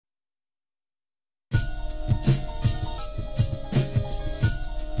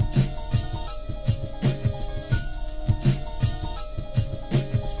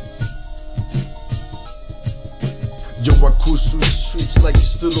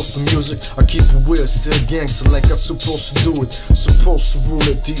of the music, I keep it real, still gangster like I'm supposed to do it. Supposed to rule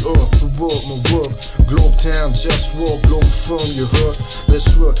it, the earth, the world, my work. Globetown, JustWar, Globalfirm, you heard?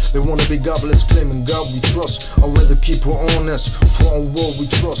 Let's work, they wanna be godless, claiming God we trust. I'd rather keep it honest, for on war we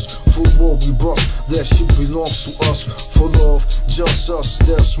trust. For war we bust, that shit belongs to us. For love, just us,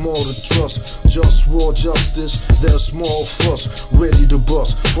 there's more to trust. JustWar, justice, there's more of us. Ready to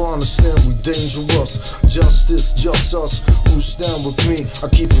bust, for understand we dangerous. Justice, just us, who stand with me. I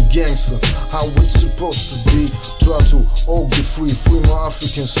keep it gangster, how it's supposed to be. Try to all get free, free my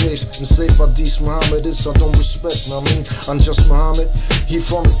African slaves. Enslaved by these Mohammedists I don't respect, I mean, I'm just Muhammad, he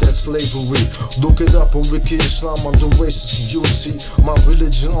founded that slavery. Look it up on Wiki Islam, I'm the racist, you see. My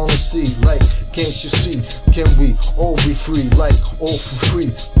religion, honesty, like, can't you see? Can we all be free, like, all for free?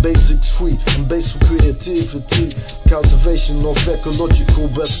 Basics free, and base for creativity. Cultivation of ecological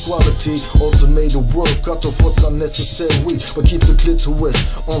best quality. Automated work, cut off what's unnecessary, but keep the clitoris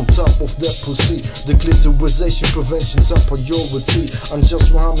on top of that pussy. The clitorisation prevention's a priority. I'm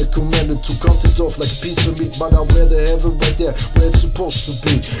just Muhammad commanded to cut it off like a piece of meat, but I'd rather have it right there where it's supposed to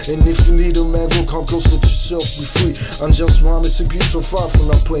be. And if you need a man, go come close, let yourself be free. I'm just Muhammad, so you so far from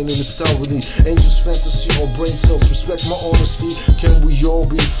not playing in this tower. Angels, fantasy, or brain cells, respect my honesty. Can we all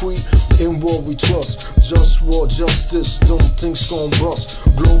be free? In war we trust. JustWar, justice, them things gon' bust.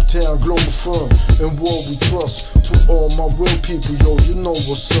 Globetown, Globalfirm, in war we trust. To all my real people, yo, you know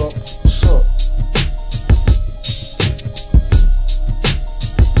what's up. What's up?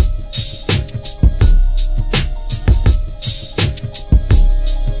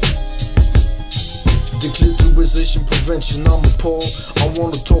 Prevention, I'm appalled. I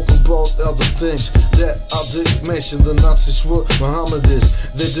wanna talk about other things that I didn't mention. The Nazis were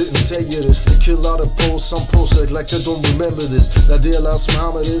Mohammedists. They didn't tell you this. They kill out of Poles. Some Poles act like they don't remember this. They idealize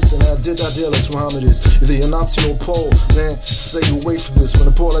Mohammedists, and I did idealize Mohammedists. Either you're Nazi or Pole, man, stay away from this. When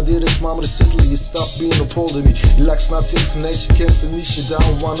the Pole I did this, Mohammedist Italy, he stopped being a Pole to me. He likes Nazi explanation, can't send you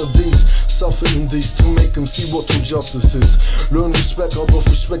down one of these. Suffering these to make them see what true justice is. Learn respect out of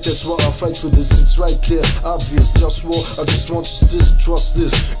respect, that's why I fight for this. It's right, clear, obvious, just war. I just want justice, trust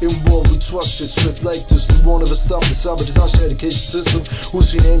this. In war we trust shit straight like this. We won't ever stop the sabotage education system.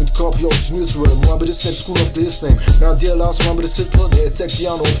 Who's your name? Copy of news world. Mohammedist name, school after his name. Now dear last Mohammedist Hitler, they attack the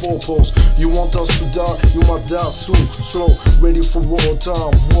honor of all poles. You want us to die, you might die soon. Slow, ready for war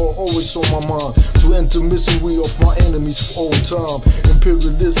time. War always on my mind. To end the misery of my enemies for all time.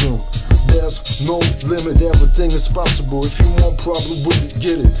 Imperialism, there's no limit, everything is possible. If you want problem, we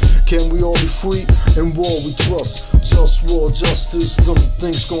get it. Can we all be free? In war we trust. JustWar, justice, them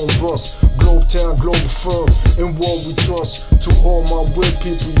things gon' bust. Globetown, Globalfirm, in war we trust. To all my real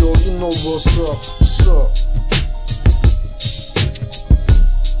people, yo, you know what's up. What's up?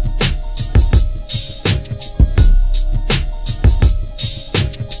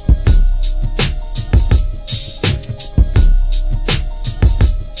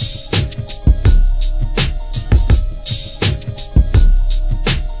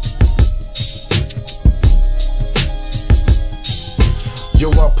 Yo,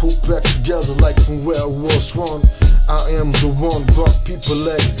 I put back together like from where I was one. I am the one, but people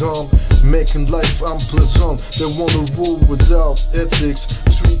act dumb, making life unpleasant. They wanna rule without ethics,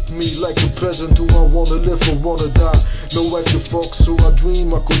 treat me like a peasant. Do I wanna live or wanna die? No I can fuck, so I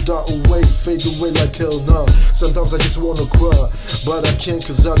dream I could die away, fade away like hell now. Sometimes I just wanna cry, but I can't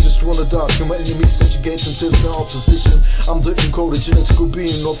cause I just wanna die. Can my enemies subjugate until they're opposition? I'm the encoded genetical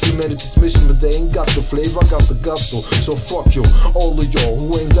being of humanity's mission, but they ain't got the flavor, I got the gusto. So fuck you, all of y'all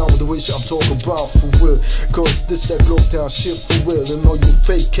who ain't down with the wish I'm talking about for real. Cause this that Globetown shit for real. And all you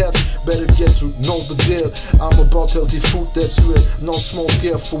fake cats better get to know the deal. I'm about healthy food that's real, no smoke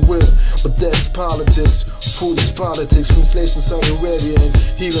here for real. But that's politics, food is politics. From slaves in Saudi Arabia and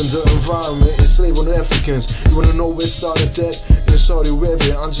healing the environment, enslaving the Africans. You wanna know where it started that? In Saudi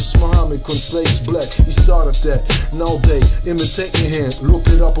Arabia, I'm just Muhammad, couldn't slaves black. He started that, now they imitating him. Look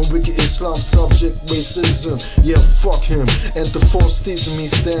it up on Wiki Islam, subject racism. Yeah, fuck him. And the force theism he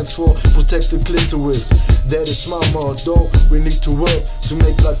stands for, protect the clitoris. That is my motto, we need to work to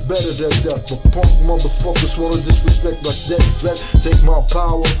make life better than that. But punk motherfuckers wanna disrespect like that. Take my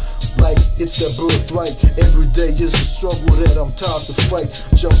power like it's their birthright. Every day is a struggle that I'm tired to fight.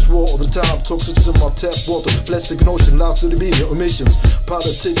 JustWar all the time, toxics in my tap water. Plastic and ocean, lies to the media, emissions.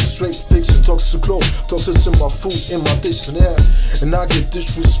 Politics, straight fiction, toxics to clothes. Toxics in my food, in my dish and air. And I get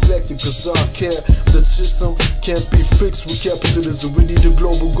disrespected cause I care. The system can't be fixed with capitalism. We need a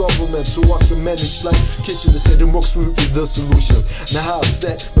global government so I can manage like kitchen. They say democracy will be the solution. Now how's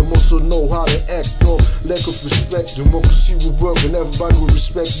that? We also know how to act. No lack of respect. Democracy will work and everybody will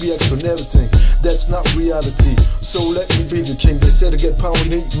respect me. respect and everything. That's not reality, so let me be the king. They said to get power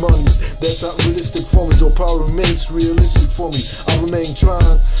you need money. That's not realistic for me, though power remains realistic for me. I remain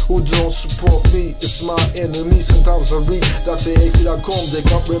trying, who don't support me, it's my enemy. Sometimes I read .tt.com, they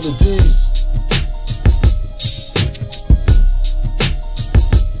got remedies.